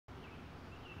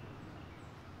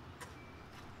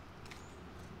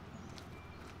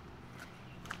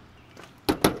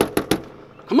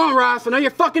Come on, Ross. I know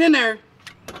you're fucking in there.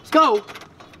 Let's go.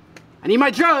 I need my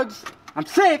drugs. I'm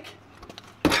sick.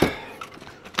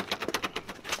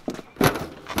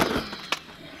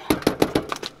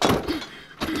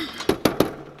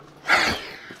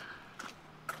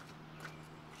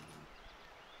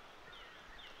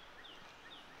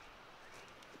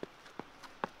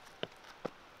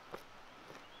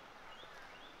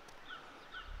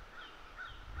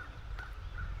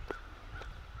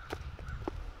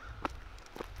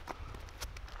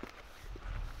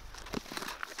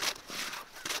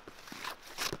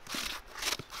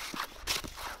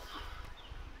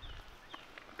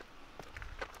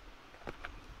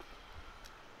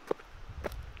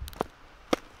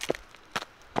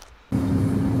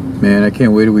 Man, I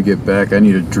can't wait till we get back. I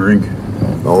need a drink.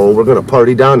 Oh, we're gonna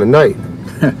party down tonight.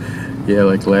 Yeah,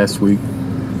 like last week.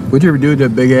 What'd you ever do with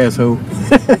that big asshole?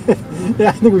 Yeah,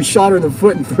 I think we shot her in the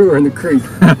foot and threw her in the creek.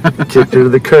 Kicked her to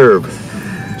the curb.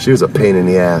 She was a pain in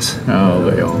the ass.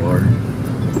 Oh, they all are.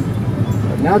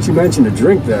 Now that you mentioned a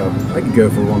drink, though, I could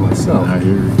go for one myself. I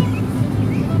hear you.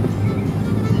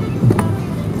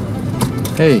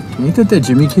 Hey, ain't that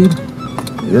Jimmy kid?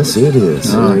 Yes, it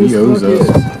is. Oh, he owes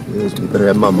us. Yes, you better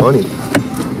have my money.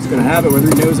 He's gonna have it whether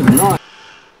he knows it or not.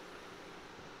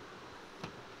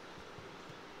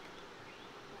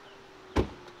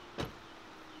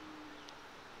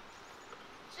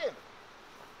 Jim.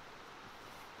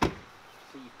 So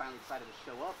you finally decided to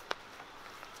show up?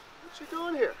 What you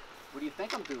doing here? What do you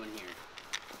think I'm doing here?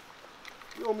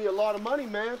 You owe me a lot of money,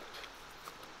 man.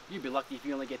 You'd be lucky if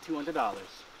you only get $200.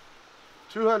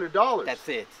 $200? That's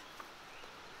it.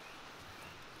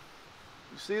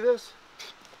 You see this?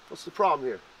 What's the problem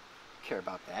here? Care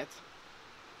about that.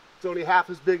 It's only half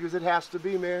as big as it has to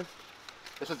be, man.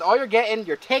 This is all you're getting.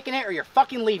 You're taking it or you're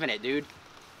fucking leaving it, dude.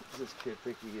 What does this kid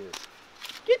think he is?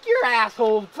 Get your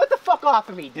asshole. Get the fuck off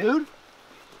of me, dude.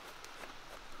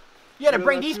 You had to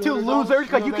bring these two losers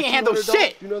because you can't handle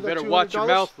shit. You know that Better watch your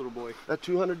mouth, little boy. That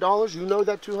 $200? You know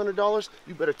that $200?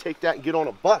 You better take that and get on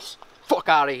a bus. Fuck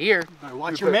out of here. Better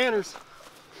watch your manners.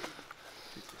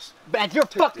 Man, you're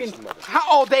fucking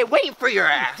all day waiting for your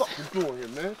ass. What are you doing here,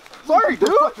 man? Sorry, dude.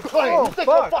 Fucking playing. You think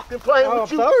I'm fucking playing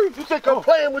with you? Sorry. You think I'm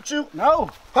playing with you? No.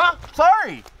 Huh?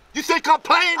 Sorry. You think I'm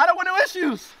playing? I don't want no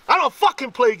issues. I don't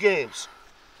fucking play games.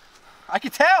 I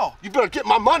can tell. You better get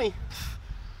my money.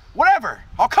 Whatever.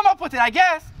 I'll come up with it, I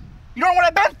guess. You don't know what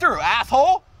I've been through,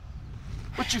 asshole.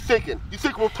 What you thinking? You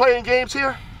think we're playing games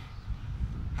here?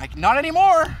 Like, not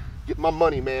anymore. Get my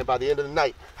money, man, by the end of the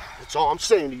night. That's all I'm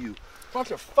saying to you.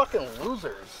 Bunch of fucking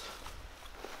losers.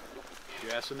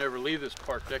 Your ass will never leave this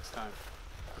park next time.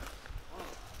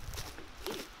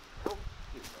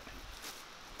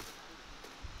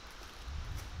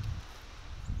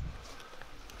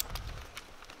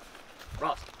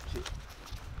 Ross,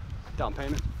 down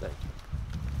payment. Thank you.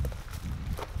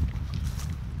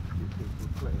 You think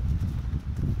we're playing?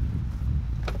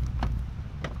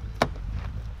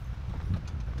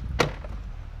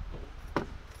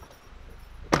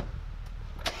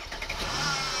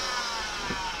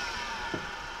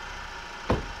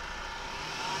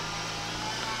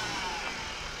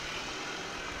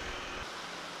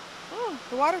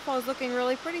 The waterfall is looking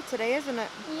really pretty today, isn't it?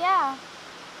 Yeah.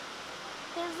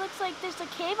 It looks like there's a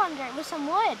cave under it with some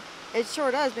wood. It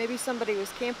sure does. Maybe somebody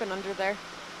was camping under there.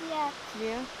 Yeah.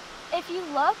 Yeah? If you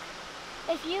look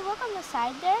on the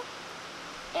side there,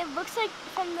 it looks like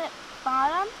from the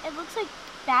bottom, it looks like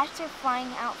bats are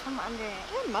flying out from under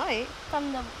it. It might.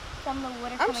 From the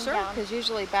water I'm coming sure, down. because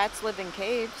usually bats live in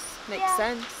caves. Makes Yeah.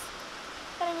 sense.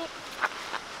 But I mean,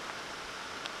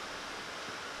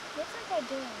 what's that guy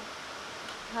doing?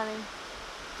 Honey,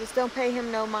 just don't pay him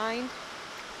no mind.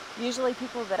 Usually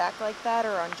people that act like that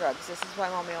are on drugs. This is why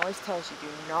Mommy always tells you, do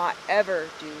not ever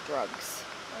do drugs.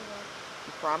 Okay.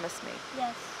 You promise me.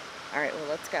 Yes. All right, well,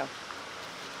 let's go.